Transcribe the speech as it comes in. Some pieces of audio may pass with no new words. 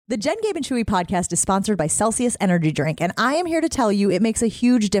The Jen, Gabe, and Chewy podcast is sponsored by Celsius Energy Drink, and I am here to tell you it makes a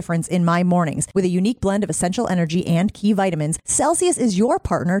huge difference in my mornings. With a unique blend of essential energy and key vitamins, Celsius is your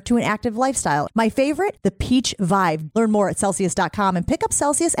partner to an active lifestyle. My favorite, the Peach Vibe. Learn more at Celsius.com and pick up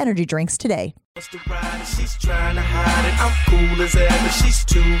Celsius Energy Drinks today. She's trying to hide it. I'm cool as ever. She's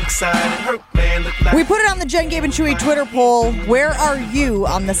too excited. Her man look like... We put it on the Jen, Gabe, and Chewy Twitter poll. Where are you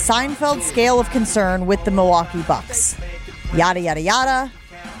on the Seinfeld scale of concern with the Milwaukee Bucks? Yada, yada, yada.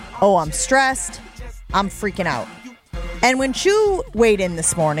 Oh, I'm stressed. I'm freaking out. And when Chew weighed in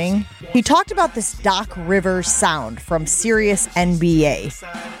this morning, he talked about this Doc Rivers sound from Sirius NBA.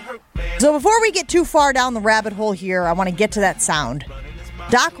 So before we get too far down the rabbit hole here, I want to get to that sound.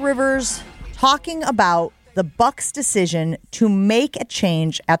 Doc Rivers talking about the Bucks' decision to make a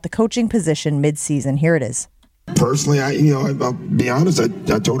change at the coaching position midseason. Here it is. Personally, I'll be honest.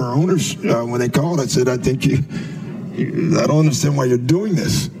 I told our owners when they called, I said, I think I don't understand why you're doing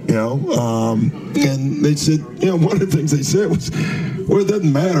this, and they said, one of the things they said was, well, it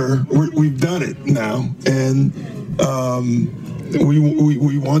doesn't matter. We've done it now, and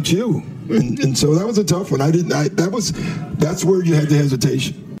we want you. And so that was a tough one. That's where you had the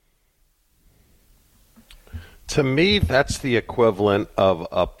hesitation. To me, that's the equivalent of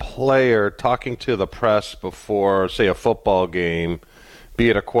a player talking to the press before, say, a football game, be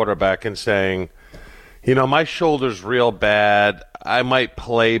it a quarterback, and saying, my shoulder's real bad. I might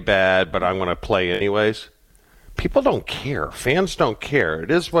play bad, but I'm going to play anyways. People don't care. Fans don't care.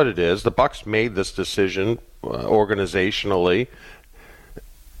 It is what it is. The Bucks made this decision organizationally.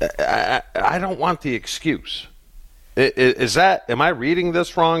 I don't want the excuse. Am I reading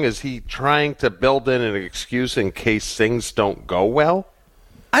this wrong? Is he trying to build in an excuse in case things don't go well?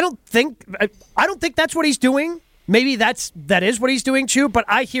 I don't think that's what he's doing. Maybe that is what he's doing, Chew, but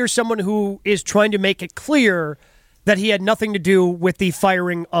I hear someone who is trying to make it clear that he had nothing to do with the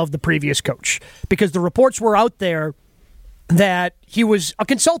firing of the previous coach, because the reports were out there that he was a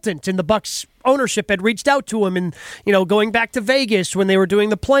consultant and the Bucks ownership had reached out to him, and going back to Vegas when they were doing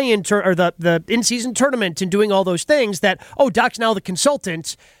the play-in or the in-season tournament and doing all those things, that Doc's now the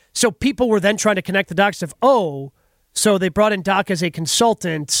consultant. So people were then trying to connect the dots of so they brought in Doc as a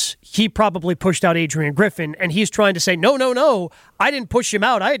consultant. He probably pushed out Adrien Griffin, and he's trying to say, no, I didn't push him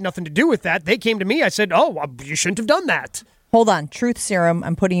out. I had nothing to do with that. They came to me. I said, you shouldn't have done that. Hold on. Truth serum.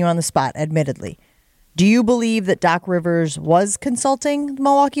 I'm putting you on the spot, admittedly. Do you believe that Doc Rivers was consulting the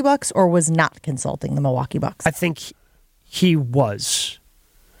Milwaukee Bucks or was not consulting the Milwaukee Bucks? I think he was.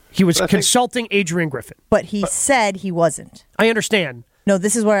 He was consulting Adrien Griffin. But he said he wasn't. I understand. No,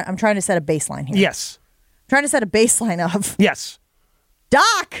 this is where I'm trying to set a baseline here. Yes. Trying to set a baseline of, yes,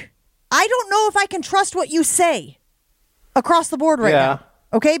 Doc, I don't know if I can trust what you say across the board right now.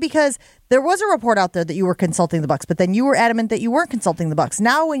 Okay, because there was a report out there that you were consulting the Bucks, but then you were adamant that you weren't consulting the Bucks.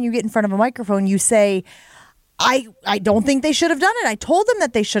 Now when you get in front of a microphone, you say, I don't think they should have done it. I told them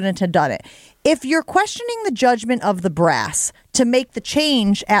that they shouldn't have done it. If you're questioning the judgment of the brass to make the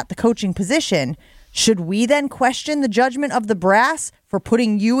change at the coaching position, should we then question the judgment of the brass for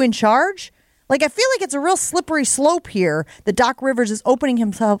putting you in charge? I feel like it's a real slippery slope here that Doc Rivers is opening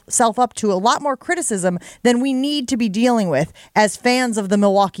himself up to a lot more criticism than we need to be dealing with as fans of the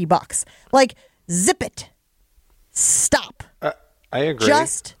Milwaukee Bucks. Zip it. Stop. I agree.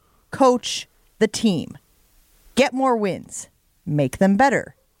 Just coach the team. Get more wins. Make them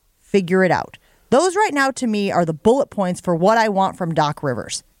better. Figure it out. Those right now, to me, are the bullet points for what I want from Doc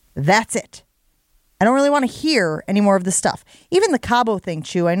Rivers. That's it. I don't really want to hear any more of this stuff. Even the Cabo thing,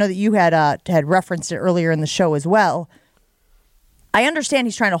 Chew, I know that you had referenced it earlier in the show as well. I understand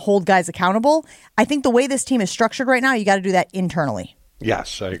he's trying to hold guys accountable. I think the way this team is structured right now, you got to do that internally.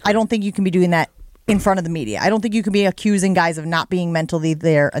 Yes, I agree. I don't think you can be doing that in front of the media. I don't think you can be accusing guys of not being mentally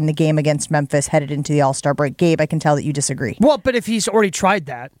there in the game against Memphis headed into the All-Star break. Gabe, I can tell that you disagree. Well, but if he's already tried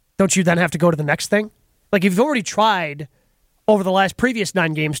that, don't you then have to go to the next thing? If you've already tried over the previous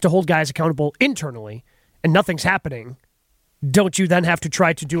 9 games to hold guys accountable internally and nothing's happening, don't you then have to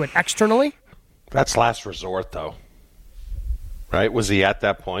try to do it externally? That's last resort, though. Right? Was he at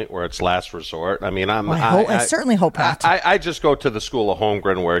that point where it's last resort? I certainly hope not. I just go to the school of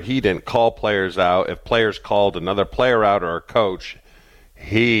Holmgren where he didn't call players out. If players called another player out or a coach,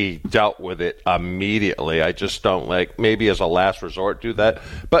 he dealt with it immediately. I just don't maybe as a last resort do that.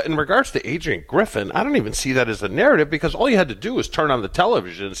 But in regards to Adrien Griffin, I don't even see that as a narrative, because all you had to do was turn on the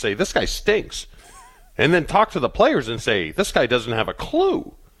television and say, this guy stinks. And then talk to the players and say, this guy doesn't have a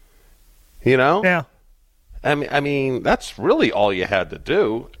clue. Yeah. I mean, that's really all you had to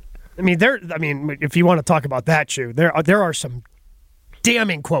do. If you want to talk about that, Chew, there are some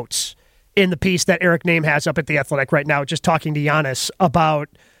damning quotes in the piece that Eric Name has up at The Athletic right now, just talking to Giannis about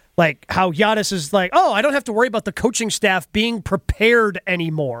Like how Giannis is like, oh, I don't have to worry about the coaching staff being prepared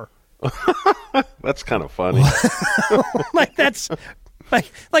anymore. That's kind of funny. Like that's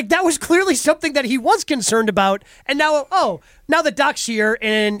like that was clearly something that he was concerned about. And now, now the Doc's here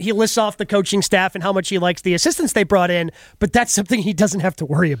and he lists off the coaching staff and how much he likes the assistants they brought in. But that's something he doesn't have to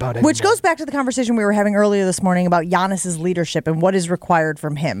worry about anymore. Which goes back to the conversation we were having earlier this morning about Giannis's leadership and what is required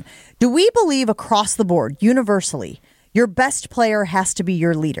from him. Do we believe across the board, universally, your best player has to be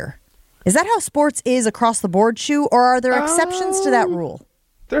your leader? Is that how sports is across the board, Chew, or are there exceptions to that rule?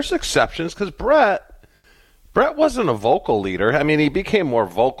 There's exceptions because Brett wasn't a vocal leader. I mean, he became more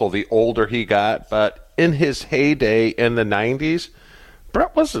vocal the older he got, but in his heyday in the 90s,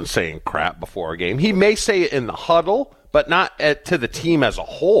 Brett wasn't saying crap before a game. He may say it in the huddle, but not to the team as a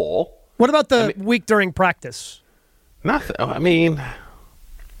whole. What about the week during practice? Nothing. I mean,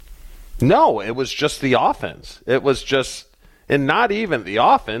 no, it was just the offense. It was just, and not even the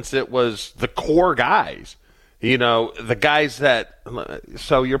offense, it was the core guys. You know, the guys that,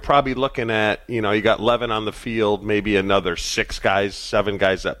 so you're probably looking at, you got 11 on the field, maybe another 7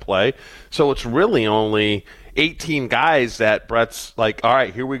 guys that play. So it's really only 18 guys that Brett's like, all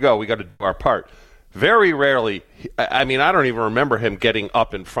right, here we go. We got to do our part. Very rarely, I mean, I don't even remember him getting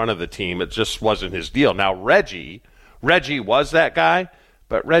up in front of the team. It just wasn't his deal. Now, Reggie was that guy,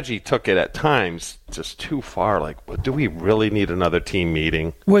 but Reggie took it at times just too far. Like, do we really need another team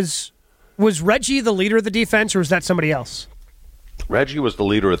meeting? Was Reggie the leader of the defense, or was that somebody else? Reggie was the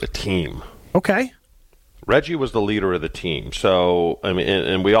leader of the team. Okay. Reggie was the leader of the team. So, I mean,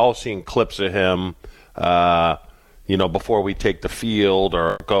 and we all seen clips of him, before we take the field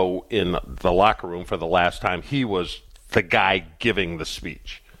or go in the locker room for the last time. He was the guy giving the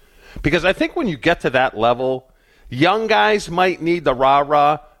speech. Because I think when you get to that level, young guys might need the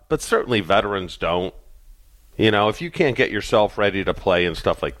rah-rah, but certainly veterans don't. If you can't get yourself ready to play and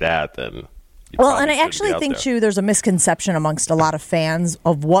stuff like that, then and I actually think, Chew, there's a misconception amongst a lot of fans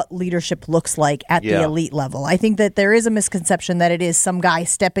of what leadership looks like at the elite level. I think that there is a misconception that it is some guy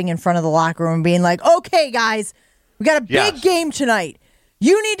stepping in front of the locker room and being like, okay, guys, we got a big game tonight.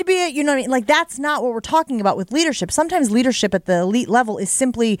 You need to be, you know what I mean? Like, that's not what we're talking about with leadership. Sometimes leadership at the elite level is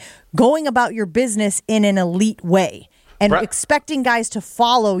simply going about your business in an elite way and expecting guys to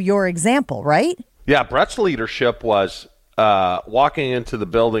follow your example, right? Yeah, Brett's leadership was walking into the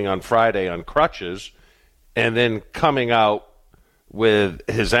building on Friday on crutches and then coming out with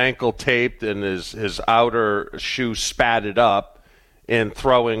his ankle taped and his outer shoe spatted up and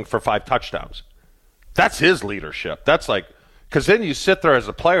throwing for 5 touchdowns. That's his leadership. That's like, because then you sit there as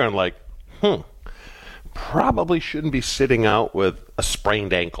a player and like, probably shouldn't be sitting out with a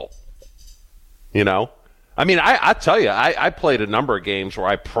sprained ankle. I mean, I tell you, I played a number of games where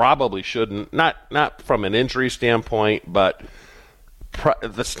I probably shouldn't, not from an injury standpoint, but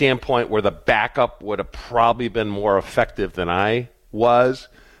the standpoint where the backup would have probably been more effective than I was.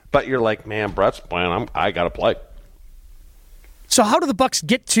 But you're like, man, Brett's playing, I got to play. So how do the Bucks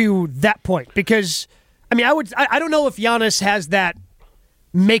get to that point? Because, I mean, I don't know if Giannis has that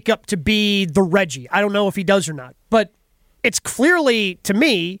makeup to be the Reggie. I don't know if he does or not. But it's clearly, to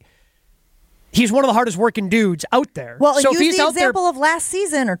me, he's one of the hardest working dudes out there. Well, so use the example of last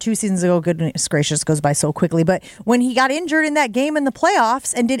season or 2 seasons ago. Goodness gracious, goes by so quickly. But when he got injured in that game in the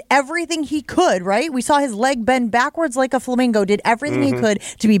playoffs and did everything he could, right? We saw his leg bend backwards like a flamingo, did everything he could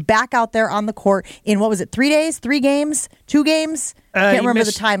to be back out there on the court in, 3 days, 3 games, 2 games? Can't remember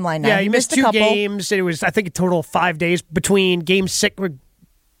the timeline now. Yeah, he missed 2 a couple games. It was, I think, a total of 5 days between game 6,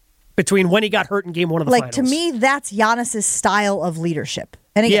 between when he got hurt and game 1 of the finals. To me, that's Giannis's style of leadership.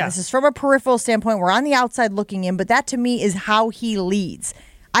 And again, this is from a peripheral standpoint. We're on the outside looking in, but that to me is how he leads.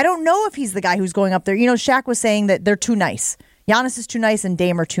 I don't know if he's the guy who's going up there. Shaq was saying that they're too nice. Giannis is too nice and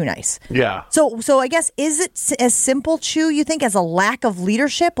Dame are too nice. Yeah. So I guess, is it as simple, Chew, you think, as a lack of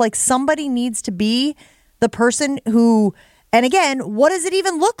leadership? Like somebody needs to be the person who, and again, what does it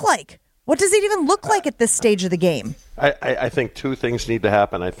even look like? What does it even look like at this stage of the game? I think 2 things need to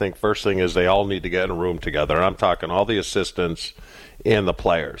happen. I think first thing is they all need to get in a room together. And I'm talking all the assistants and the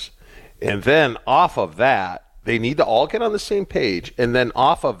players. And then off of that, they need to all get on the same page. And then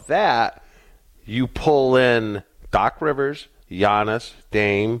off of that, you pull in Doc Rivers, Giannis,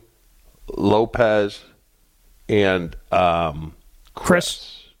 Dame, Lopez, and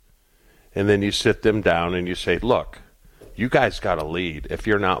Chris. And then you sit them down and you say, look, you guys got to lead if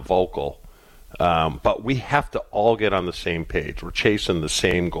you're not vocal. But we have to all get on the same page. We're chasing the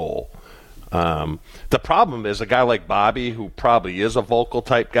same goal. The problem is a guy like Bobby, who probably is a vocal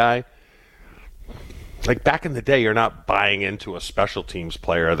type guy, like back in the day, you're not buying into a special teams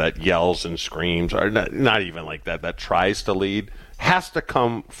player that yells and screams, or not even like that tries to lead. has to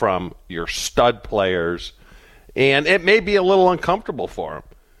come from your stud players, and it may be a little uncomfortable for them.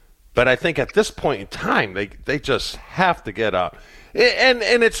 But I think at this point in time, they just have to get up. And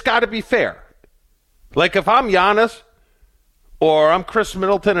it's got to be fair. Like if I'm Giannis or I'm Chris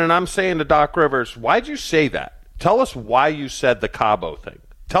Middleton and I'm saying to Doc Rivers, why'd you say that? Tell us why you said the Cabo thing.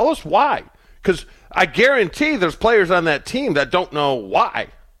 Tell us why. Because I guarantee there's players on that team that don't know why.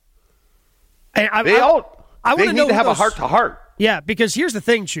 They need to have a heart-to-heart. Yeah, because here's the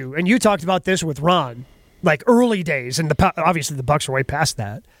thing, Chew, and you talked about this with Ron, like early days, and obviously the Bucks are way past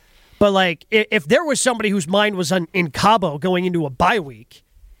that. But like, if there was somebody whose mind was in Cabo going into a bye week,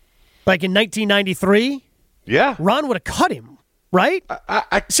 like in 1993, yeah, Ron would have cut him, right?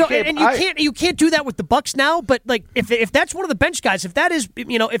 You can't do that with the Bucks now. But like, if that's one of the bench guys, if that is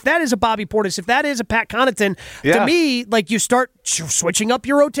a Bobby Portis, if that is a Pat Connaughton, to me, like you start switching up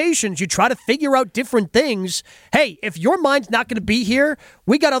your rotations. You try to figure out different things. Hey, if your mind's not going to be here,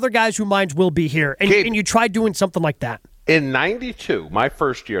 we got other guys whose minds will be here, and you try doing something like that. In 92, my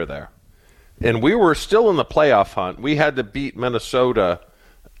first year there, and we were still in the playoff hunt. We had to beat Minnesota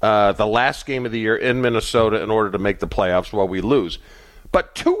the last game of the year in Minnesota in order to make the playoffs while we lose.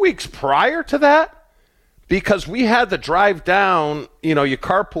 But 2 weeks prior to that, because we had to drive down, you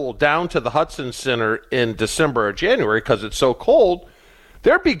carpool down to the Hudson Center in December or January because it's so cold,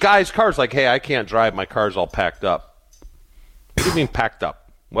 there'd be guys' cars like, hey, I can't drive. My car's all packed up. What do you mean packed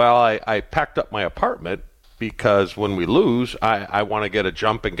up? Well, I packed up my apartment because when we lose, I want to get a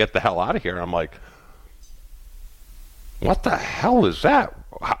jump and get the hell out of here. I'm like, what the hell is that?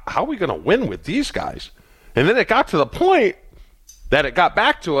 How are we going to win with these guys? And then it got to the point that it got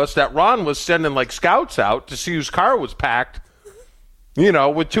back to us that Ron was sending like scouts out to see whose car was packed,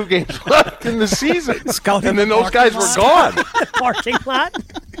 with 2 games left in the season. And then those guys were gone. Parking lot?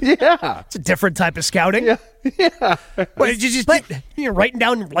 Yeah. It's a different type of scouting. Yeah. You're writing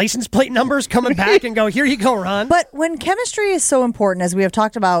down license plate numbers, coming back and go, here you go, Ron. But when chemistry is so important, as we have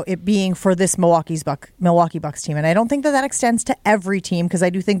talked about it being for this Milwaukee Bucks team, and I don't think that extends to every team, because I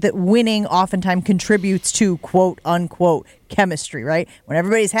do think that winning oftentimes contributes to quote unquote chemistry, right? When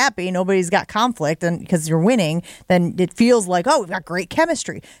everybody's happy, nobody's got conflict, and because you're winning, then it feels like, oh, we've got great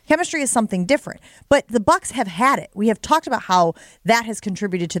chemistry. Chemistry is something different. But the Bucks have had it. We have talked about how that has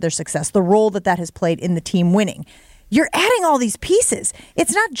contributed to their success, the role that has played in the team winning. You're adding all these pieces.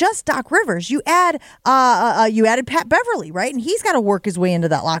 It's not just Doc Rivers. You added Pat Beverly, right? And he's got to work his way into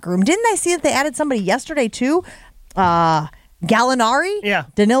that locker room. Didn't I see that they added somebody yesterday too? Gallinari? Yeah.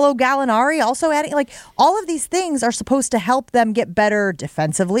 Danilo Gallinari also adding, like, all of these things are supposed to help them get better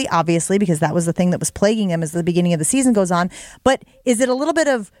defensively, obviously, because that was the thing that was plaguing them as the beginning of the season goes on. But is it a little bit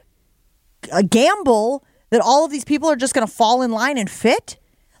of a gamble that all of these people are just going to fall in line and fit?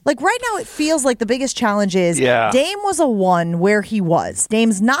 Like right now, it feels like the biggest challenge is Dame was a 1 where he was.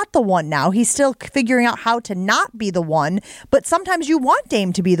 Dame's not the 1 now. He's still figuring out how to not be the 1. But sometimes you want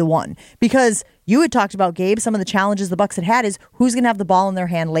Dame to be the 1 because you had talked about, Gabe, some of the challenges the Bucks had is who's going to have the ball in their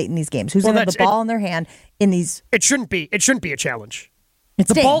hand late in these games? Who's going to have the ball in their hand in these? It shouldn't be a challenge.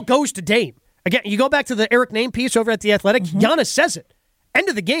 It's Dame. Ball goes to Dame. Again, you go back to the Eric Name piece over at The Athletic. Mm-hmm. Giannis says it. End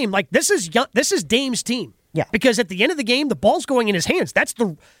of the game, like this is Dame's team. Yeah. Because at the end of the game, the ball's going in his hands. That's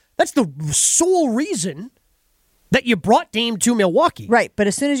the sole reason that you brought Dame to Milwaukee. Right, but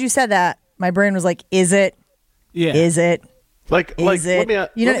as soon as you said that, my brain was like, is it? Yeah. Is it? Like, I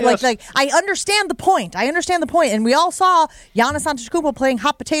understand the point. And we all saw Giannis Antetokounmpo playing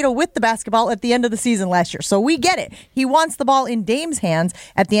hot potato with the basketball at the end of the season last year. So we get it. He wants the ball in Dame's hands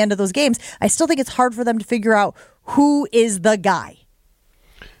at the end of those games. I still think it's hard for them to figure out who is the guy.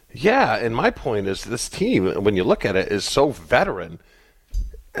 Yeah, and my point is this team, when you look at it, is so veteran.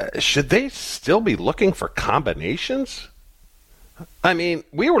 Should they still be looking for combinations? I mean,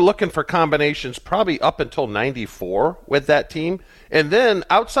 we were looking for combinations probably up until 94 with that team. And then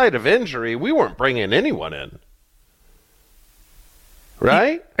outside of injury, we weren't bringing anyone in.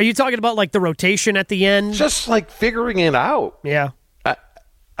 Right? Are you talking about like the rotation at the end? Just like figuring it out. Yeah.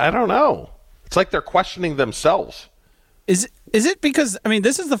 I don't know. It's like they're questioning themselves. Is it because, I mean,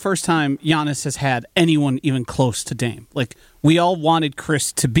 this is the first time Giannis has had anyone even close to Dame. Like, we all wanted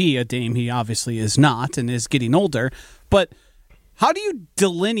Chris to be a Dame. He obviously is not and is getting older. But how do you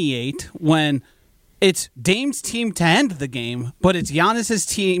delineate when it's Dame's team to end the game, but it's Giannis's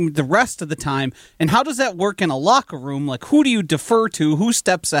team the rest of the time? And how does that work in a locker room? Like, who do you defer to? Who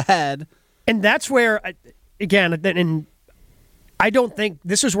steps ahead? And that's where, again, and I don't think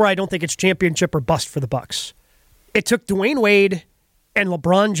it's championship or bust for the Bucks. It took Dwayne Wade and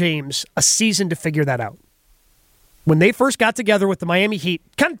LeBron James a season to figure that out. when they first got together with the Miami Heat,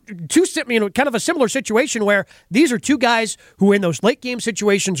 kind of a similar situation where these are two guys who in those late game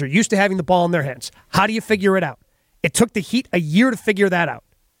situations are used to having the ball in their hands. How do you figure it out? It took the Heat a year to figure that out.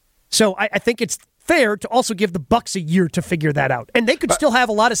 So I think it's fair to also give the Bucks a year to figure that out. And they could still have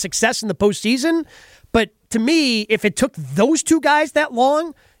a lot of success in the postseason, but to me, if it took those two guys that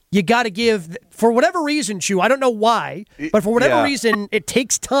long, you got to give, for whatever reason, Chew, I don't know why, but for whatever reason, it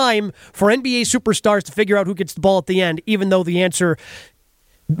takes time for NBA superstars to figure out who gets the ball at the end, even though the answer,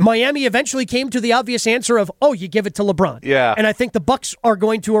 Miami eventually came to the obvious answer of, you give it to LeBron. Yeah. And I think the Bucks are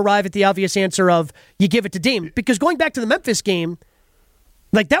going to arrive at the obvious answer of, you give it to Dame. Because going back to the Memphis game,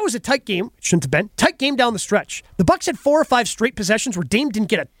 like that was a tight game, it shouldn't have been, tight game down the stretch. The Bucks had 4 or 5 straight possessions where Dame didn't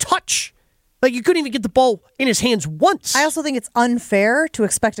get a touch. Like, you couldn't even get the ball in his hands once. I also think it's unfair to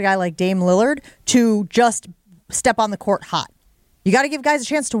expect a guy like Dame Lillard to just step on the court hot. You got to give guys a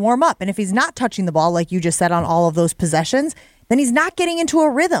chance to warm up. And if he's not touching the ball, like you just said, on all of those possessions, then he's not getting into a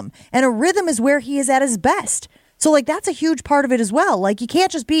rhythm. And a rhythm is where he is at his best. So, like, that's a huge part of it as well. Like, you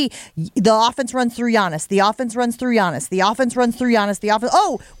can't just be the offense runs through Giannis, the offense runs through Giannis, the offense runs through Giannis, the offense.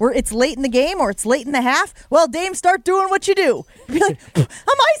 It's late in the game or it's late in the half. Well, Dame, start doing what you do. Be like, I'm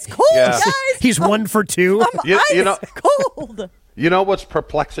ice cold, guys. He's 1 for 2. I'm ice cold. You know what's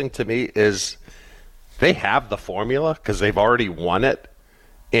perplexing to me is they have the formula because they've already won it.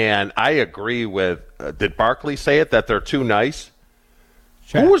 And I agree with, did Barkley say it, that they're too nice?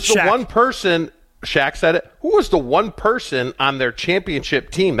 Who was the one person... Shaq said it. Who was the one person on their championship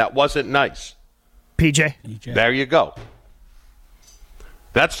team that wasn't nice? PJ. There you go.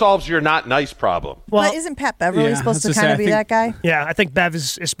 That solves your not nice problem. Well, but isn't Pat Beverly supposed to kind of be that guy? Yeah, I think Bev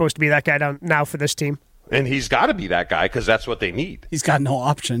is supposed to be that guy now for this team. And he's got to be that guy because that's what they need. He's got no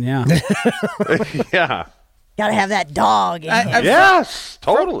option, yeah. Yeah. Got to have that dog. Yes,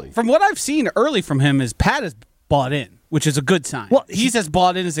 totally. From what I've seen early from him is Pat has bought in, which is a good sign. Well, he's as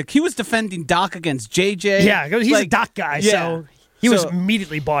bought in as he was defending Doc against JJ. Yeah, he's a Doc guy, so he was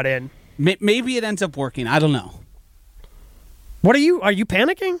immediately bought in. Maybe it ends up working. I don't know. What are you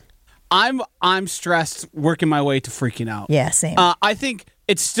panicking? I'm stressed, working my way to freaking out. Yeah, same. I think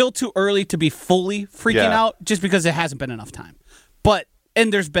it's still too early to be fully freaking out just because it hasn't been enough time.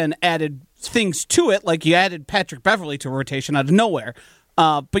 And there's been added things to it, like you added Patrick Beverly to rotation out of nowhere.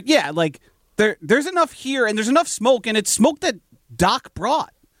 But yeah, like there's enough here and there's enough smoke, and it's smoke that Doc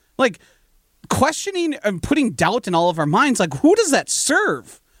brought. Like questioning and putting doubt in all of our minds, like who does that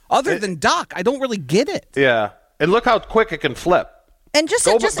serve other than Doc? I don't really get it. Yeah. And look how quick it can flip. And just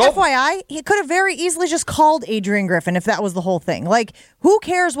FYI, he could have very easily just called Adrien Griffin if that was the whole thing. Like, who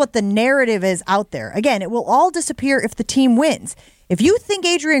cares what the narrative is out there? Again, it will all disappear if the team wins. If you think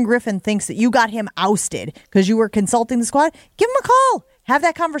Adrien Griffin thinks that you got him ousted because you were consulting the squad, give him a call. Have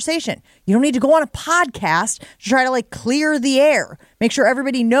that conversation. You don't need to go on a podcast to try to clear the air. Make sure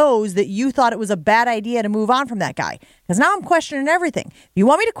everybody knows that you thought it was a bad idea to move on from that guy. Because now I'm questioning everything. If you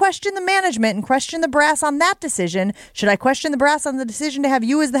want me to question the management and question the brass on that decision, should I question the brass on the decision to have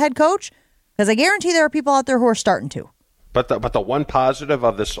you as the head coach? Because I guarantee there are people out there who are starting to. But the one positive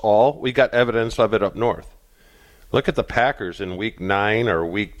of this all, we got evidence of it up north. Look at the Packers in week 9 or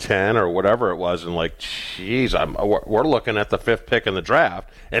week 10 or whatever it was, and geez, we're looking at the 5th pick in the draft,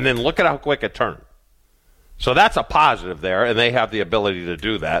 and then look at how quick it turned. So that's a positive there, and they have the ability to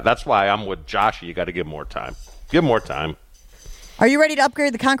do that. That's why I'm with Josh. You got to give more time. Give more time. Are you ready to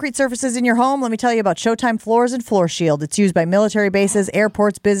upgrade the concrete surfaces in your home? Let me tell you about Showtime Floors and Floor Shield. It's used by military bases,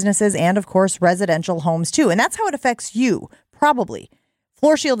 airports, businesses, and, of course, residential homes, too. And that's how it affects you, probably.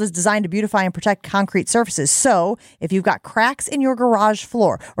 Floor Shield is designed to beautify and protect concrete surfaces. So if you've got cracks in your garage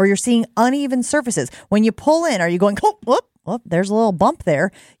floor or you're seeing uneven surfaces, when you pull in, are you going, whoop, there's a little bump there.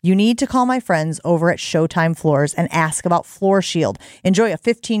 You need to call my friends over at Showtime Floors and ask about Floor Shield. Enjoy a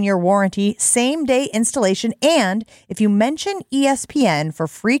 15-year warranty, same-day installation, and if you mention ESPN for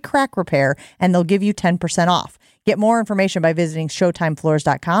free crack repair, and they'll give you 10% off. Get more information by visiting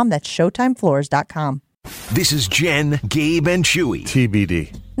ShowtimeFloors.com. That's ShowtimeFloors.com. This is Jen, Gabe, and Chewy.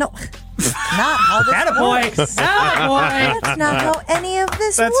 TBD. No, not how this works. That's not how any of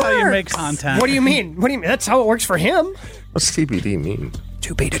this works. That's how you make content. What do you mean? That's how it works for him. What's TBD mean?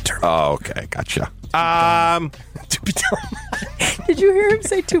 To be determined. Oh, okay. Gotcha. To be dumb. Did you hear him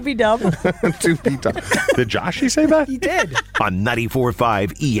say to be dumb? To be dumb. Did Joshy say that? He did. On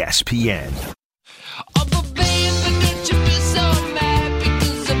 94.5 ESPN.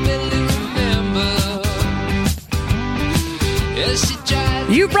 She tried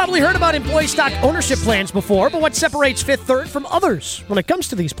You've probably heard about employee stock ownership plans before, but what separates Fifth Third from others when it comes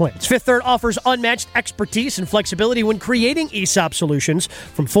to these plans? Fifth Third offers unmatched expertise and flexibility when creating ESOP solutions,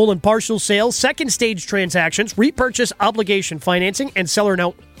 from full and partial sales, second stage transactions, repurchase obligation financing, and seller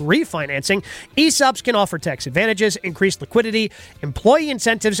note refinancing. ESOPs can offer tax advantages, increased liquidity, employee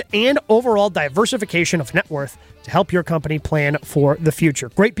incentives, and overall diversification of net worth to help your company plan for the future.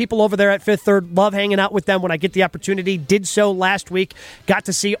 Great people over there at Fifth Third. Love hanging out with them when I get the opportunity. Did so last week. Got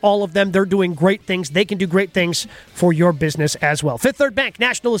to see all of them. They're doing great things. They can do great things for your business as well. Fifth Third Bank,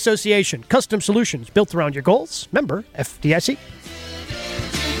 National Association. Custom solutions built around your goals. Member FDIC.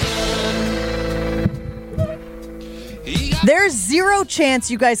 There's zero chance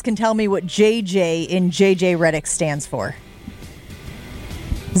you guys can tell me what JJ in JJ Redick stands for.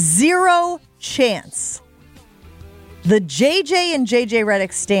 Zero chance. The JJ in JJ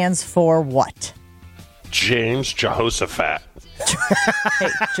Redick stands for what? James Jehoshaphat. Hey,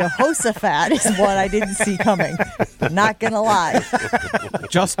 Jehoshaphat is what I didn't see coming. Not gonna lie.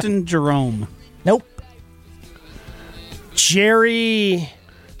 Justin Jerome. Nope. Jerry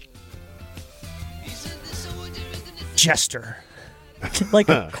Jester. Like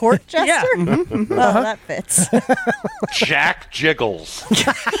a court jester? Yeah. Mm-hmm. Oh, that fits. Jack Jiggles.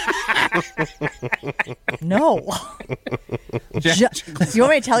 No. You want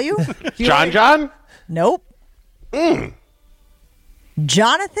me to tell you? John? Nope.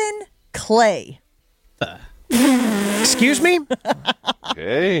 Jonathan Clay. Excuse me?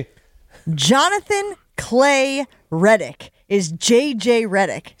 Okay. Jonathan Clay Redick is JJ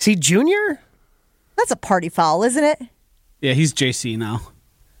Redick. Is he junior? That's a party foul, isn't it? Yeah, he's JC now.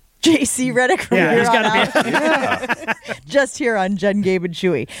 JC Redick from Yeah, here he's on got to out. Just here on Jen, Gabe, and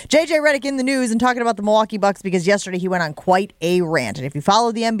Chewy. JJ Redick in the news and talking about the Milwaukee Bucks because yesterday he went on quite a rant. And if you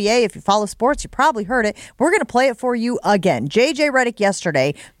follow the NBA, if you follow sports, you probably heard it. We're going to play it for you again. JJ Redick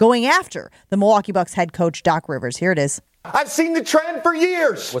yesterday going after the Milwaukee Bucks head coach Doc Rivers. Here it is. I've seen the trend for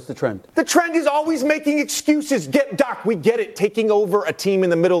years. What's the trend? The trend is always making excuses. Doc, we get it. Taking over a team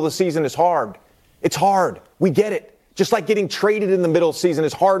in the middle of the season is hard. It's hard. We get it. Just like getting traded in the middle of the season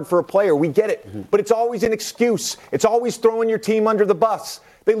is hard for a player. We get it. Mm-hmm. But it's always an excuse. It's always throwing your team under the bus.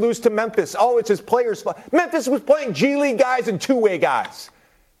 They lose to Memphis. Oh, it's his players' fault. Memphis was playing G League guys and two-way guys.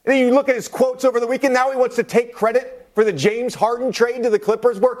 And then you look at his quotes over the weekend. Now he wants to take credit for the James Harden trade to the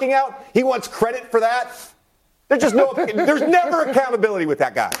Clippers working out. He wants credit for that. There's never accountability with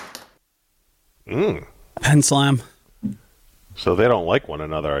that guy. Pen slam. So they don't like one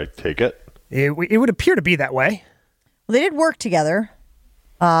another, I take it. It would appear to be that way. Well, they did work together.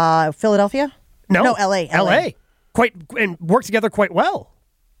 Philadelphia? No, L.A. And worked together quite well.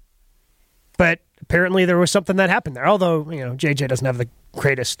 But apparently there was something that happened there. Although, JJ doesn't have the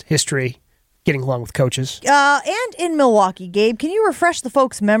greatest history getting along with coaches. And in Milwaukee, Gabe, can you refresh the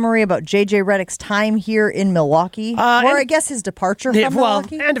folks' memory about JJ Redick's time here in Milwaukee? I guess his departure from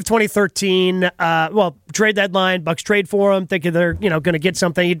Milwaukee? End of 2013. Trade deadline. Bucks trade for him, thinking they're going to get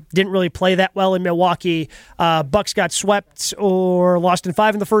something. He didn't really play that well in Milwaukee. Bucks got swept or lost in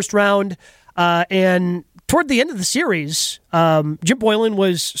 5 in the first round. And toward the end of the series, Jim Boylan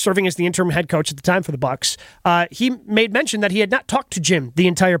was serving as the interim head coach at the time for the Bucks. He made mention that he had not talked to Jim the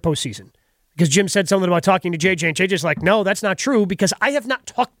entire postseason. Because Jim said something about talking to JJ, and JJ's like, no, that's not true, because I have not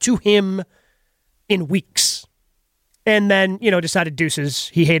talked to him in weeks. And then, decided deuces.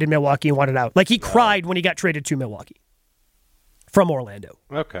 He hated Milwaukee and wanted out. Like, he cried when he got traded to Milwaukee from Orlando.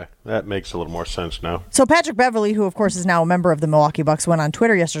 Okay, that makes a little more sense now. So Patrick Beverley, who of course is now a member of the Milwaukee Bucks, went on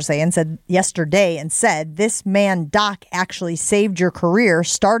Twitter yesterday and said, this man, Doc, actually saved your career,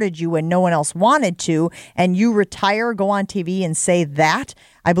 started you when no one else wanted to, and you retire, go on TV and say that?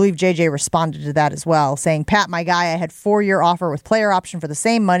 I believe JJ responded to that as well, saying, Pat, my guy, I had 4-year offer with player option for the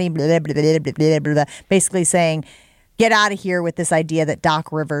same money, blah, blah, blah, blah, blah, blah, blah. Basically saying, get out of here with this idea that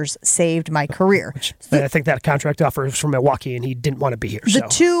Doc Rivers saved my career. I think that contract offer was from Milwaukee, and he didn't want to be here. The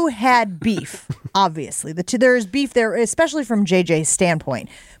two had beef, obviously. There's beef there, especially from JJ's standpoint.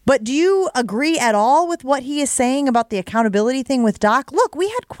 But do you agree at all with what he is saying about the accountability thing with Doc? Look, we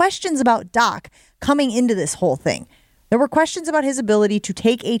had questions about Doc coming into this whole thing. There were questions about his ability to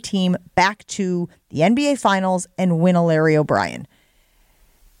take a team back to the NBA Finals and win a Larry O'Brien.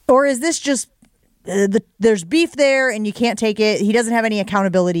 Or is this just there's beef there and you can't take it? He doesn't have any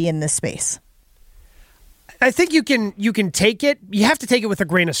accountability in this space. I think you can take it. You have to take it with a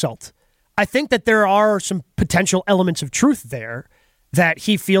grain of salt. I think that there are some potential elements of truth there that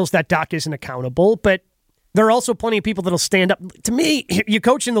he feels that Doc isn't accountable, but there are also plenty of people that'll stand up. To me, you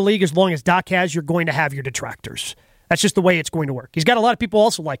coach in the league as long as Doc has, you're going to have your detractors. That's just the way it's going to work. He's got a lot of people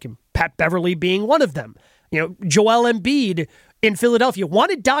also like him, Pat Beverley being one of them. Joel Embiid in Philadelphia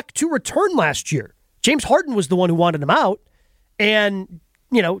wanted Doc to return last year. James Harden was the one who wanted him out, and,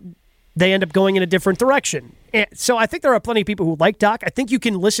 they end up going in a different direction. And so I think there are plenty of people who like Doc. I think you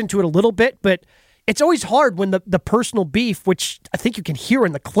can listen to it a little bit, but it's always hard when the personal beef, which I think you can hear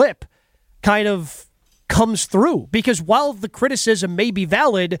in the clip, kind of comes through. Because while the criticism may be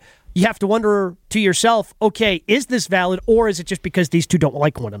valid, you have to wonder to yourself, okay, is this valid, or is it just because these two don't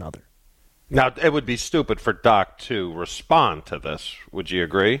like one another? Now, it would be stupid for Doc to respond to this. Would you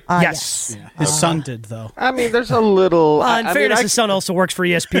agree? Yes. Yeah. His son did, though. I mean, there's a little... Well, in fairness, his son also works for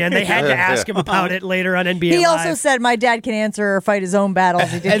ESPN. They had to ask him about it later on NBA He Live. also said, my dad can answer or fight his own battles.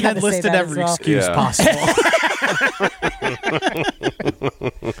 He did And then listed every excuse possible.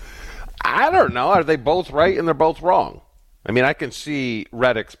 I don't know. Are they both right and they're both wrong? I mean, I can see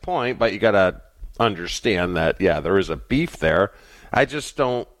Redick's point, but you got to understand that, there is a beef there. I just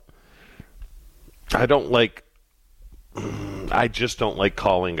don't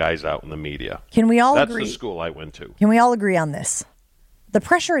calling guys out in the media. Can we all agree? agree? That's the school I went to. Can we all agree on this? The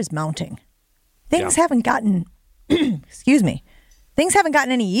pressure is mounting. Things haven't gotten, excuse me, things haven't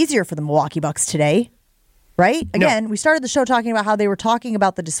gotten any easier for the Milwaukee Bucks today, right? Again, we started the show talking about how they were talking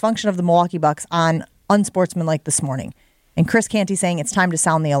about the dysfunction of the Milwaukee Bucks on Unsportsmanlike this morning. And Chris Canty saying it's time to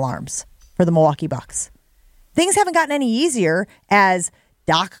sound the alarms for the Milwaukee Bucks. Things haven't gotten any easier as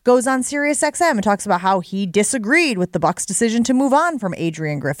Doc goes on SiriusXM and talks about how he disagreed with the Bucks' decision to move on from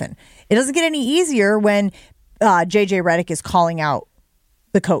Adrien Griffin. It doesn't get any easier when JJ Redick is calling out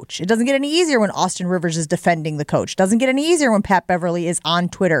the coach. It doesn't get any easier when Austin Rivers is defending the coach. It doesn't get any easier when Pat Beverly is on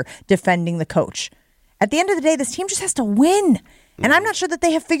Twitter defending the coach. At the end of the day, this team just has to win. And I'm not sure that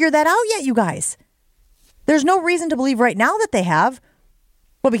they have figured that out yet, you guys. There's no reason to believe right now that they have.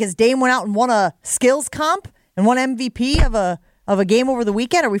 Well, because Dame went out and won a skills comp and won MVP of a game over the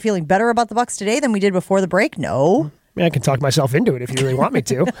weekend. Are we feeling better about the Bucks today than we did before the break? No. I mean, I can talk myself into it if you really want me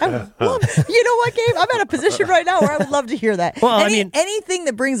to. You know what, Gabe? I'm at a position right now where I would love to hear that. Well, anything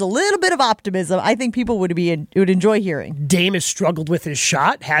that brings a little bit of optimism, I think people would enjoy hearing. Dame has struggled with his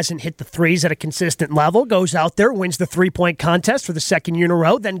shot, hasn't hit the threes at a consistent level, goes out there, wins the three-point contest for the second year in a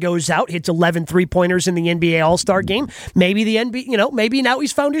row, then goes out, hits 11 three-pointers in the NBA All-Star game. Maybe the NBA, maybe now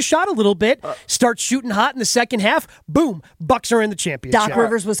he's found his shot a little bit, starts shooting hot in the second half, boom, Bucks are in the championship. Doc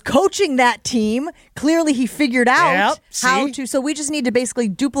Rivers was coaching that team. Clearly he figured out how to. So we just need to basically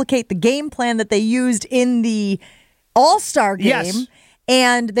duplicate the game plan that they used in the All-Star game. Yes.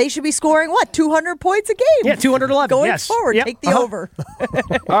 And they should be scoring, 200 points a game? Yeah, 211. Going forward, take the over.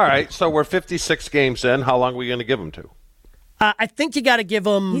 All right, so we're 56 games in. How long are we going to give them to? I think you got to give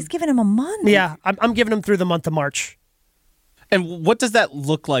him... He's giving him a month. Yeah, I'm giving him through the month of March. And what does that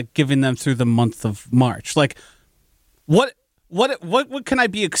look like, giving them through the month of March? Like, what can I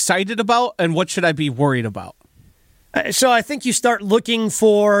be excited about, and what should I be worried about? So I think you start looking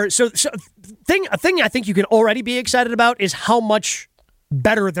for a thing I think you can already be excited about is how much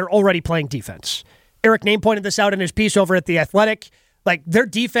better they're already playing defense. Eric Name pointed this out in his piece over at The Athletic. Like, their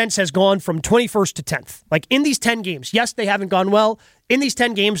defense has gone from 21st to 10th. Like, in these 10 games, yes, they haven't gone well. In these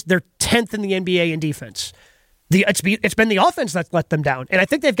 10 games, they're 10th in the NBA in defense. It's been the offense that's let them down. And I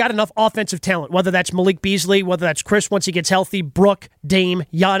think they've got enough offensive talent, whether that's Malik Beasley, whether that's Chris once he gets healthy, Brooke, Dame,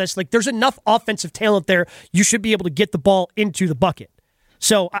 Giannis. Like, there's enough offensive talent there. You should be able to get the ball into the bucket.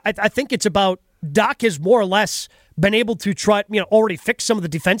 So I think it's about Doc has more or less been able to try, already fix some of the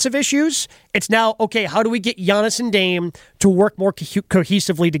defensive issues. It's now, okay, how do we get Giannis and Dame to work more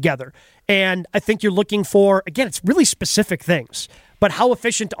cohesively together? And I think you're looking for, again, it's really specific things. But how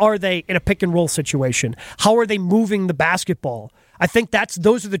efficient are they in a pick and roll situation? How are they moving the basketball? I think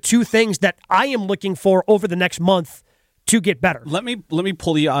those are the two things that I am looking for over the next month to get better. Let me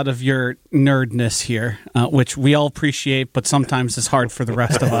pull you out of your nerdness here, which we all appreciate, but sometimes is hard for the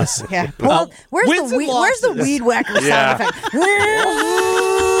rest of us. Yeah. Well, where's the weed whacker sound effect?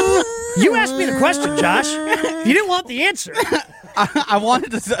 You asked me the question, Josh. You didn't want the answer. I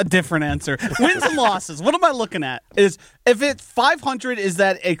wanted a different answer. Wins and losses. What am I looking at? Is if it's 500, is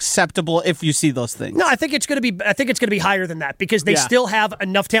that acceptable if you see those things? No, I think it's going to be higher than that because they still have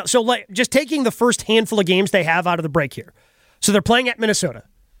enough talent. So, just taking the first handful of games they have out of the break here. So they're playing at Minnesota.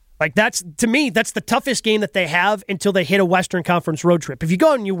 Like, that's the toughest game that they have until they hit a Western Conference road trip. If you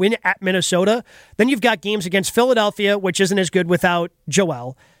go and you win at Minnesota, then you've got games against Philadelphia, which isn't as good without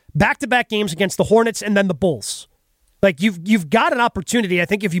Joel. Back-to-back games against the Hornets and then the Bulls. Like, you've got an opportunity, I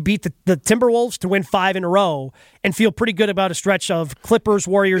think, if you beat the Timberwolves to win 5 in a row and feel pretty good about a stretch of Clippers,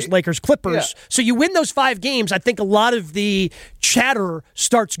 Warriors, Lakers, Clippers. Yeah. So you win those 5 games, I think a lot of the chatter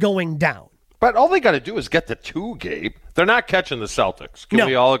starts going down. But all they got to do is get the 2, Gabe. They're not catching the Celtics. Can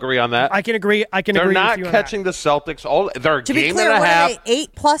we all agree on that? I can agree. They're not catching the Celtics. They're a game and a half. To be clear,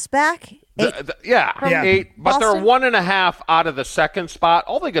 8+ back? 8 8. But they're 1.5 out of the second spot.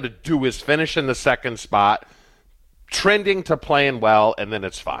 All they got to do is finish in the second spot, trending to playing well, and then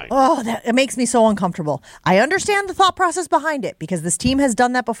it's fine. Oh, it makes me so uncomfortable. I understand the thought process behind it because this team has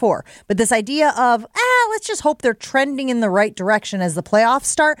done that before. But this idea of, let's just hope they're trending in the right direction as the playoffs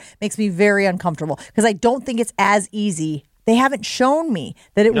start makes me very uncomfortable because I don't think it's as easy. They haven't shown me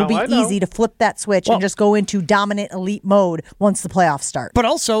that it will be easy to flip that switch and just go into dominant elite mode once the playoffs start. But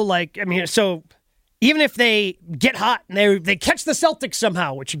also, so even if they get hot and they catch the Celtics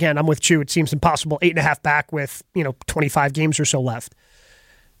somehow, which again, I'm with Chew, it seems impossible, 8.5 back with 25 games or so left.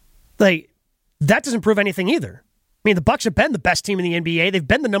 That doesn't prove anything either. I mean, the Bucks have been the best team in the NBA. They've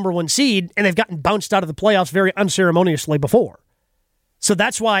been the number 1 seed, and they've gotten bounced out of the playoffs very unceremoniously before. So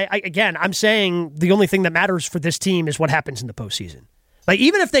that's why, I'm saying the only thing that matters for this team is what happens in the postseason.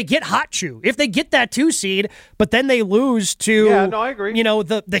 Even if they get hot, Chew, if they get that 2 seed, but then they lose to, I agree.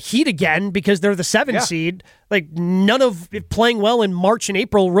 The Heat again because they're the 7 seed, none of it playing well in March and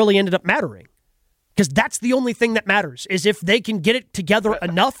April really ended up mattering. Because that's the only thing that matters, is if they can get it together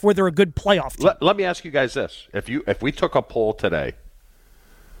enough where they're a good playoff team. Let me ask you guys this. If we took a poll today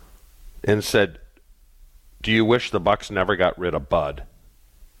and said, do you wish the Bucks never got rid of Bud?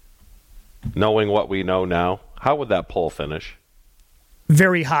 Knowing what we know now, how would that poll finish?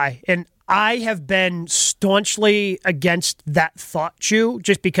 Very high. And I have been staunchly against that thought, Chew,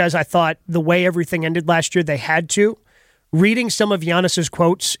 just because I thought the way everything ended last year, they had to. Reading some of Giannis's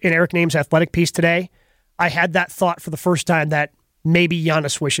quotes in Eric Name's Athletic piece today, I had that thought for the first time that maybe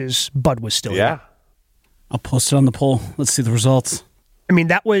Giannis wishes Bud was still here. I'll post it on the poll. Let's see the results. I mean,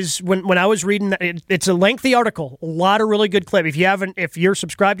 that was when I was reading that. It's a lengthy article, a lot of really good clip. If you're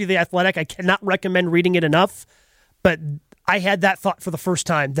subscribed to The Athletic, I cannot recommend reading it enough. But I had that thought for the first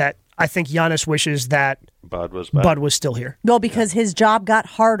time that I think Giannis wishes that Bud was still here. Well, because his job got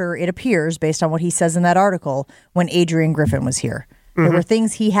harder, it appears, based on what he says in that article, when Adrien Griffin was here. Mm-hmm. There were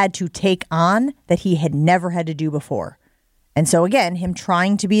things he had to take on that he had never had to do before. And so, again, him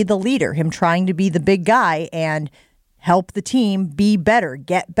trying to be the leader, him trying to be the big guy and help the team be better,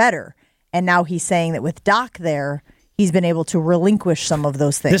 get better. And now he's saying that with Doc there, he's been able to relinquish some of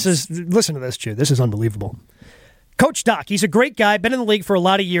those things. Listen to this, Chew. This is unbelievable. Coach Doc, he's a great guy, been in the league for a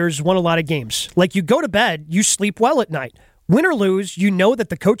lot of years, won a lot of games. You go to bed, you sleep well at night. Win or lose, you know that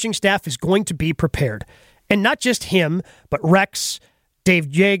the coaching staff is going to be prepared. And not just him, but Rex, Dave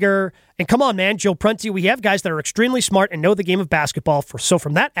Jager, and come on, man, Joe Prunty. We have guys that are extremely smart and know the game of basketball. So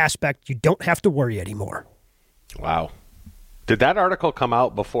from that aspect, you don't have to worry anymore. Wow. Did that article come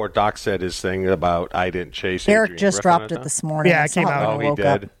out before Doc said his thing about I didn't chase Eric Adrien just Griffin dropped it this morning. Yeah, it came out. Oh, he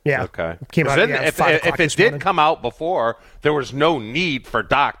did? Yeah. Okay. Came out if 5 o'clock it did come out before, there was no need for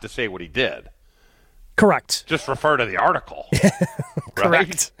Doc to say what he did. Correct. Just refer to the article.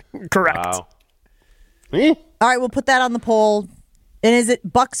 Correct. Correct. Wow. All right, we'll put that on the poll. And is it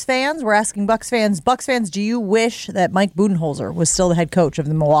Bucks fans? We're asking Bucks fans. Bucks fans, do you wish that Mike Budenholzer was still the head coach of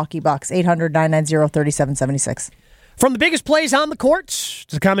the Milwaukee Bucks? 800-990-3776. From the biggest plays on the court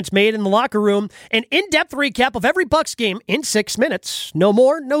to the comments made in the locker room, an in-depth recap of every Bucks game in 6 minutes. No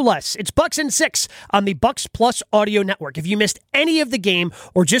more, no less. It's Bucks in 6 on the Bucks Plus audio network. If you missed any of the game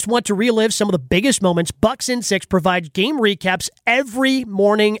or just want to relive some of the biggest moments, Bucks in 6 provides game recaps every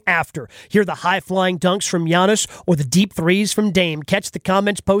morning after. Hear the high-flying dunks from Giannis or the deep threes from Dame. Catch the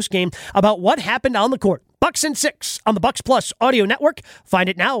comments post-game about what happened on the court. Bucks in 6 on the Bucks Plus audio network. Find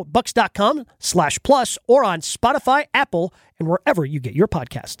it now at bucks.com/plus or on Spotify, Apple, and wherever you get your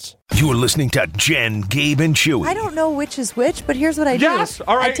podcasts. You're listening to Jen, Gabe, and Chewy. I don't know which is which, but here's what I do. Yes,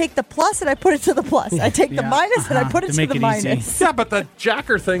 all right. I take the plus and I put it to the plus. I take the minus and I put it to the minus. Yeah, but the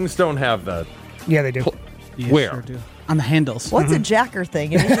jacker things don't have that. Yeah, they do. Yeah, Where? Sure do. On the handles. What's a jacker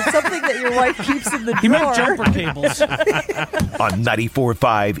thing? I mean, it's something that your wife keeps in the drawer. You meant jumper cables. On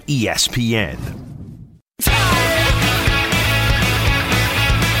 94.5 ESPN.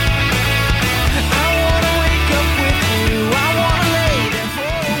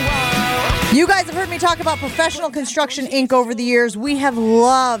 You guys have heard me talk about Professional Construction Inc. over the years. We have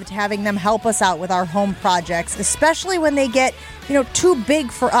loved having them help us out with our home projects, especially when they get, too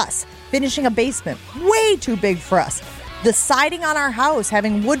big for us. Finishing a basement, way too big for us. The siding on our house,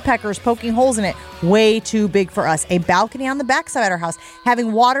 having woodpeckers poking holes in it, way too big for us. A balcony on the backside of our house,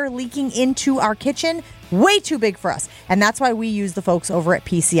 having water leaking into our kitchen, way too big for us. And that's why we use the folks over at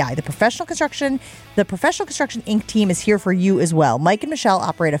PCI. The Professional Construction Inc. team is here for you as well. Mike and Michelle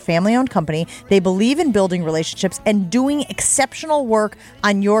operate a family-owned company. They believe in building relationships and doing exceptional work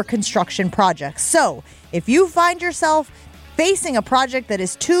on your construction projects. So if you find yourself facing a project that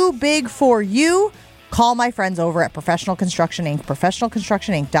is too big for you, call my friends over at Professional Construction Inc.,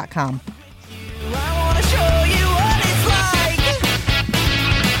 professionalconstructioninc.com.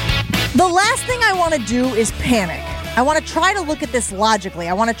 The last thing I want to do is panic. I want to try to look at this logically.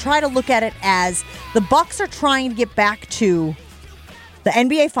 I want to try to look at it as the Bucks are trying to get back to the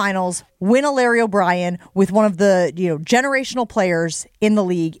NBA Finals, win a Larry O'Brien with one of the generational players in the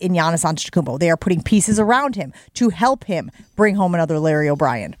league in Giannis Antetokounmpo. They are putting pieces around him to help him bring home another Larry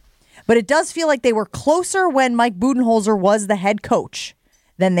O'Brien. But it does feel like they were closer when Mike Budenholzer was the head coach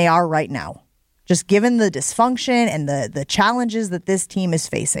than they are right now, just given the dysfunction and the challenges that this team is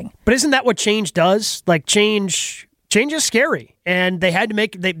facing. But isn't that what change does? Like change is scary. And they had to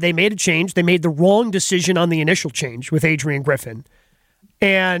they made a change. They made the wrong decision on the initial change with Adrien Griffin.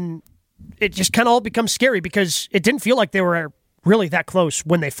 And it just kind of all becomes scary because it didn't feel like they were really that close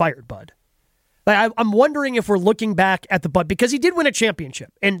when they fired Bud. I'm wondering if we're looking back at the Bud, because he did win a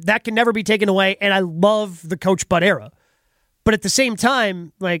championship, and that can never be taken away, and I love the Coach Bud era. But at the same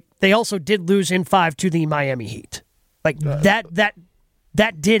time, they also did lose in 5 to the Miami Heat.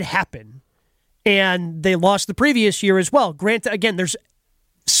 That did happen. And they lost the previous year as well. Granted, again, there's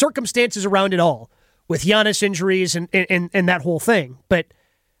circumstances around it all, with Giannis injuries and that whole thing. But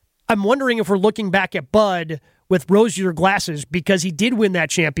I'm wondering if we're looking back at Bud with rosier glasses because he did win that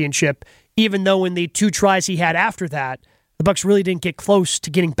championship, even though in the 2 tries he had after that, the Bucks really didn't get close to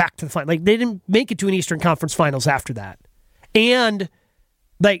getting back to the final. They didn't make it to an Eastern Conference Finals after that. And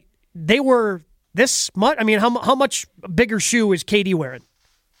they were this much. I mean, how much bigger shoe is KD wearing?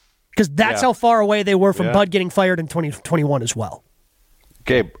 Because that's how far away they were from Bud getting fired in 2021 as well.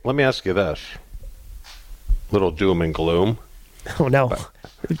 Gabe, let me ask you this. Little doom and gloom. Oh, no.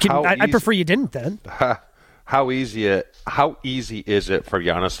 I prefer you didn't then. How easy is it for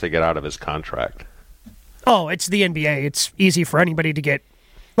Giannis to get out of his contract? Oh, it's the NBA. It's easy for anybody to get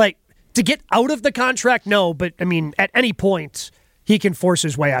out of the contract. No, but I mean, at any point, he can force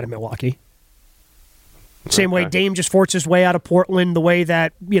his way out of Milwaukee. Same way Dame just forced his way out of Portland, the way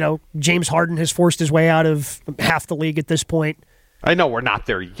that, James Harden has forced his way out of half the league at this point. I know we're not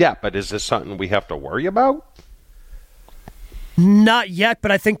there yet, but is this something we have to worry about? Not yet, but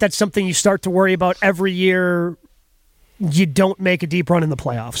I think that's something you start to worry about every year you don't make a deep run in the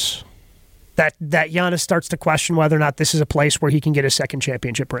playoffs. That Giannis starts to question whether or not this is a place where he can get a second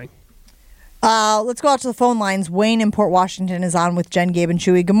championship ring. Let's go out to the phone lines. Wayne in Port Washington is on with Jen, Gabe, and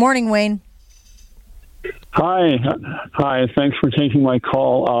Chewy. Good morning, Wayne. Hi. Thanks for taking my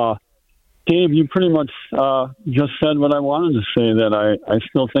call. Gabe, you pretty much just said what I wanted to say, that I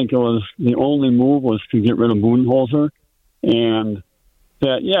still think it was the only move was to get rid of Budenholzer. And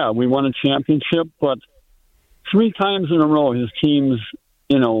that, we won a championship, but 3 times in a row, his teams,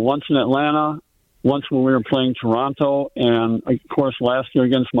 once in Atlanta, once when we were playing Toronto, and, of course, last year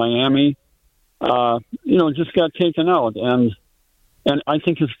against Miami, just got taken out. And I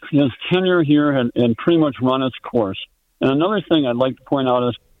think his tenure here had pretty much run its course. And another thing I'd like to point out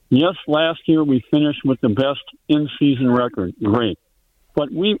is, yes, last year we finished with the best in-season record. Great. But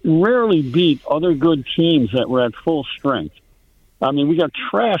we rarely beat other good teams that were at full strength. I mean, we got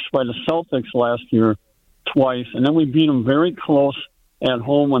trashed by the Celtics last year twice, and then we beat them very close at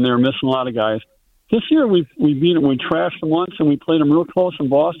home when they were missing a lot of guys. This year we beat them. We trashed them once, and we played them real close in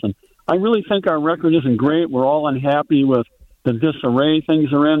Boston. I really think our record isn't great. We're all unhappy with the disarray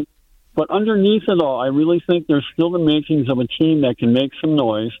things are in. But underneath it all, I really think there's still the makings of a team that can make some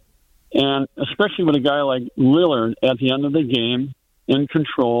noise, and especially with a guy like Lillard at the end of the game, in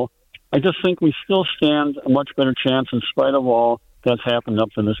control, I just think we still stand a much better chance in spite of all that's happened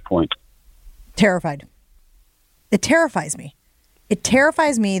up to this point. Terrified. It terrifies me. It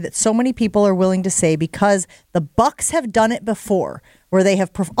terrifies me that so many people are willing to say, because the Bucks have done it before, where they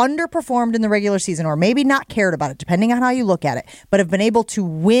have underperformed in the regular season, or maybe not cared about it, depending on how you look at it, but have been able to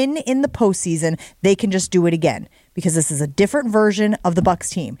win in the postseason, they can just do it again. Because this is a different version of the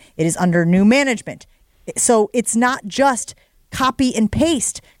Bucks team. It is under new management. So it's not just copy and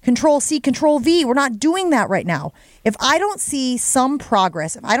paste, Control-C, Control-V. We're not doing that right now. If I don't see some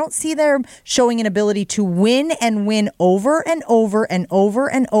progress, if I don't see them showing an ability to win and win over and over and over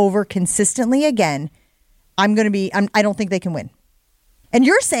and over consistently again, I don't think they can win. And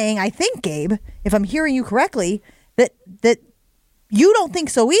you're saying, I think, Gabe, if I'm hearing you correctly, that you don't think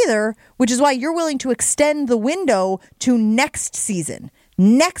so either, which is why you're willing to extend the window to next season.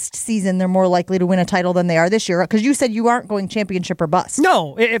 Next season, they're more likely to win a title than they are this year, because you said you aren't going championship or bust.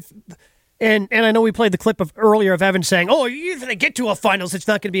 No, and I know we played the clip earlier of Evan saying, "Oh, if they get to a finals, it's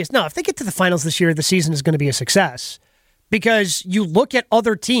not going to be no. If they get to the finals this year, the season is going to be a success." Because you look at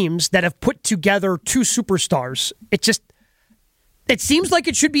other teams that have put together two superstars, it seems like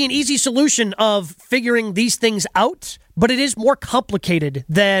it should be an easy solution of figuring these things out, but it is more complicated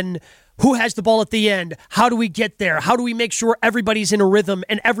than who has the ball at the end, how do we get there, how do we make sure everybody's in a rhythm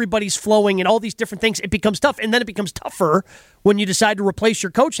and everybody's flowing and all these different things. It becomes tough, and then it becomes tougher when you decide to replace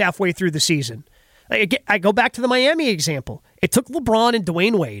your coach halfway through the season. I go back to the Miami example. It took LeBron and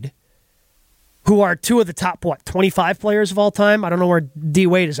Dwayne Wade, who are two of the top, 25 players of all time? I don't know where D.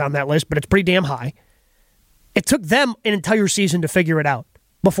 Wade is on that list, but it's pretty damn high. It took them an entire season to figure it out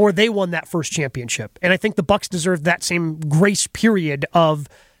before they won that first championship. And I think the Bucks deserve that same grace period of,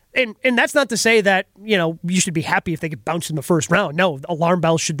 and that's not to say that, you should be happy if they get bounced in the first round. No, alarm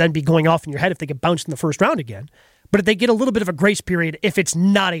bells should then be going off in your head if they get bounced in the first round again. But if they get a little bit of a grace period if it's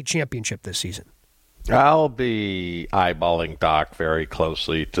not a championship this season. I'll be eyeballing Doc very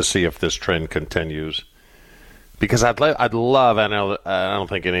closely to see if this trend continues. Because I'd love, I don't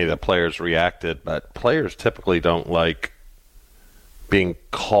think any of the players reacted, but players typically don't like being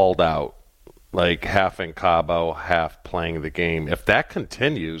called out, like half in Cabo, half playing the game. If that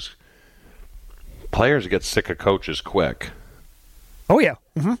continues, players get sick of coaches quick. Oh, yeah.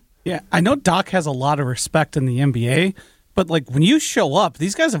 Mm-hmm. Yeah, I know Doc has a lot of respect in the NBA, but when you show up,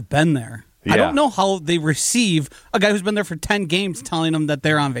 these guys have been there. Yeah. I don't know how they receive a guy who's been there for 10 games telling them that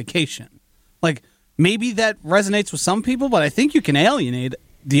they're on vacation. Maybe that resonates with some people, but I think you can alienate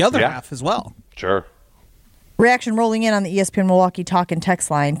the other half as well. Sure. Reaction rolling in on the ESPN Milwaukee talk and text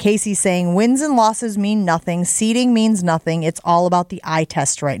line. Casey saying, wins and losses mean nothing. Seeding means nothing. It's all about the eye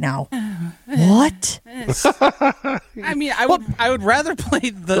test right now. What? I mean, I would rather play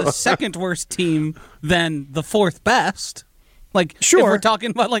the second worst team than the fourth best. Sure. If we're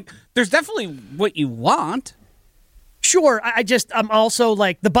talking about, there's definitely what you want. Sure, I'm also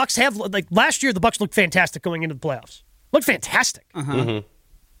the Bucks have last year the Bucks looked fantastic going into the playoffs. Looked fantastic. Uh-huh. Mm-hmm.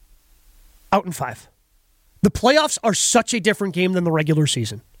 Out in 5. The playoffs are such a different game than the regular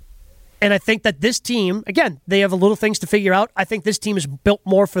season. And I think that this team, again, they have a little things to figure out. I think this team is built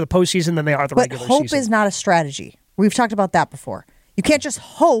more for the postseason than they are the regular season. But hope is not a strategy. We've talked about that before. You can't just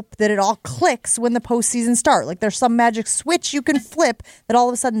hope that it all clicks when the postseason starts. There's some magic switch you can flip that all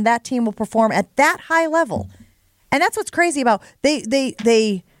of a sudden that team will perform at that high level. And that's what's crazy about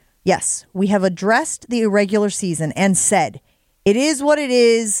yes, we have addressed the irregular season and said, it is what it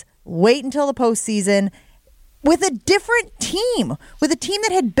is, wait until the postseason, with a different team, with a team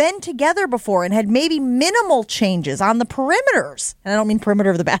that had been together before and had maybe minimal changes on the perimeters. And I don't mean perimeter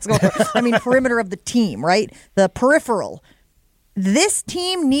of the basketball, I mean perimeter of the team, right? The peripheral. This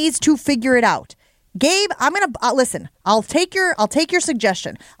team needs to figure it out. Gabe, I'm going to, listen, I'll take your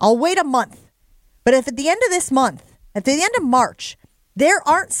suggestion. I'll wait a month. But if at the end of this month, at the end of March, there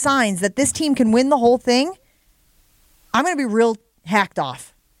aren't signs that this team can win the whole thing, I'm going to be real hacked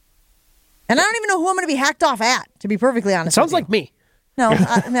off. And I don't even know who I'm going to be hacked off at, to be perfectly honest. Sounds like me. No,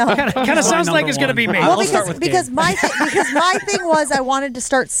 no. Kind of sounds like it's going to be me. Well, because my thing was I wanted to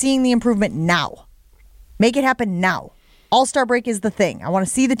start seeing the improvement now. Make it happen now. All-Star break is the thing. I want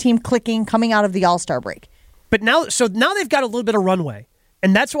to see the team clicking coming out of the All-Star break. But now they've got a little bit of runway.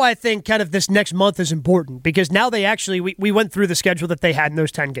 And that's why I think kind of this next month is important, because now they actually, we went through the schedule that they had in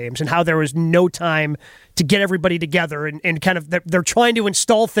those 10 games and how there was no time to get everybody together and kind of they're trying to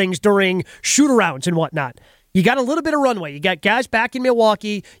install things during shoot-arounds and whatnot. You got a little bit of runway. You got guys back in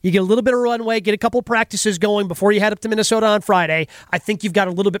Milwaukee. You get a little bit of runway, get a couple practices going before you head up to Minnesota on Friday. I think you've got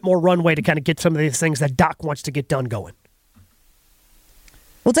a little bit more runway to kind of get some of these things that Doc wants to get done going.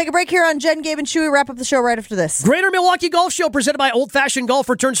 We'll take a break here on Jen, Gabe, and Chewy. Wrap up the show right after this. Greater Milwaukee Golf Show presented by Old Fashioned Golf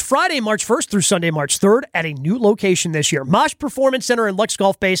returns Friday, March 1st through Sunday, March 3rd at a new location this year. Mosh Performance Center and Lux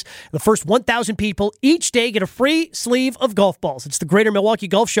Golf Base. The first 1,000 people each day get a free sleeve of golf balls. It's the Greater Milwaukee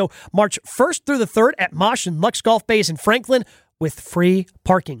Golf Show, March 1st through the 3rd at Mosh and Lux Golf Base in Franklin with free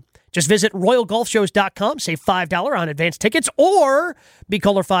parking. Just visit RoyalGolfShows.com, save $5 on advance tickets, or be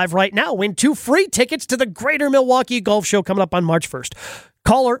caller 5 right now. Win 2 free tickets to the Greater Milwaukee Golf Show coming up on March 1st.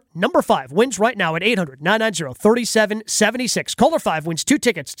 Caller number 5 wins right now at 800-990-3776. Caller 5 wins 2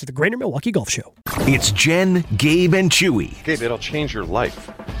 tickets to the Greater Milwaukee Golf Show. It's Jen, Gabe, and Chewy. Gabe, it'll change your life.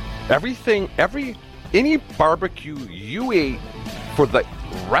 Any barbecue you ate for the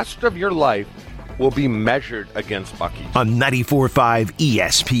rest of your life will be measured against Buc-ee's. On 94.5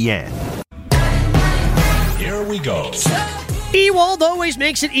 ESPN. You're Here we go. Ewald always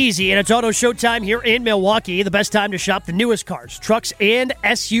makes it easy, and it's Auto Show time here in Milwaukee. The best time to shop the newest cars, trucks, and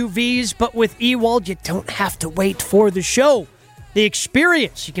SUVs. But with Ewald, you don't have to wait for the show. The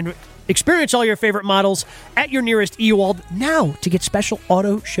experience. You can experience all your favorite models at your nearest Ewald now to get special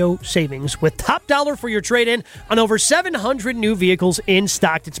Auto Show savings with top dollar for your trade-in on over 700 new vehicles in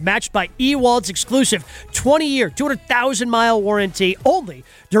stock. It's matched by Ewald's exclusive 20-year, 200,000-mile warranty only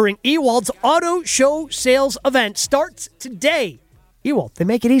during Ewald's Auto Show sales event. Starts today. Ewald, they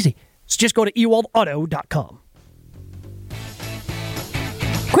make it easy. So just go to ewaldauto.com.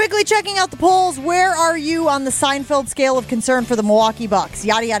 Quickly checking out the polls. Where are you on the Seinfeld scale of concern for the Milwaukee Bucks?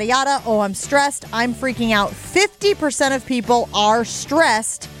 Yada, yada, yada. Oh, I'm stressed. I'm freaking out. 50% of people are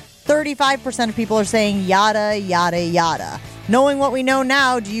stressed. 35% of people are saying yada, yada, yada. Knowing what we know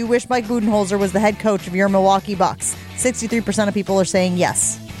now, do you wish Mike Budenholzer was the head coach of your Milwaukee Bucks? 63% of people are saying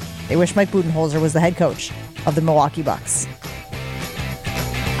yes. They wish Mike Budenholzer was the head coach of the Milwaukee Bucks.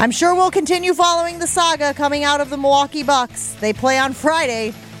 I'm sure we'll continue following the saga coming out of the Milwaukee Bucks. They play on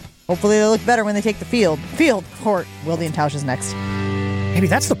Friday. Hopefully they look better when they take the field. Field court. Wilde and Tausch is next. Maybe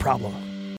that's the problem.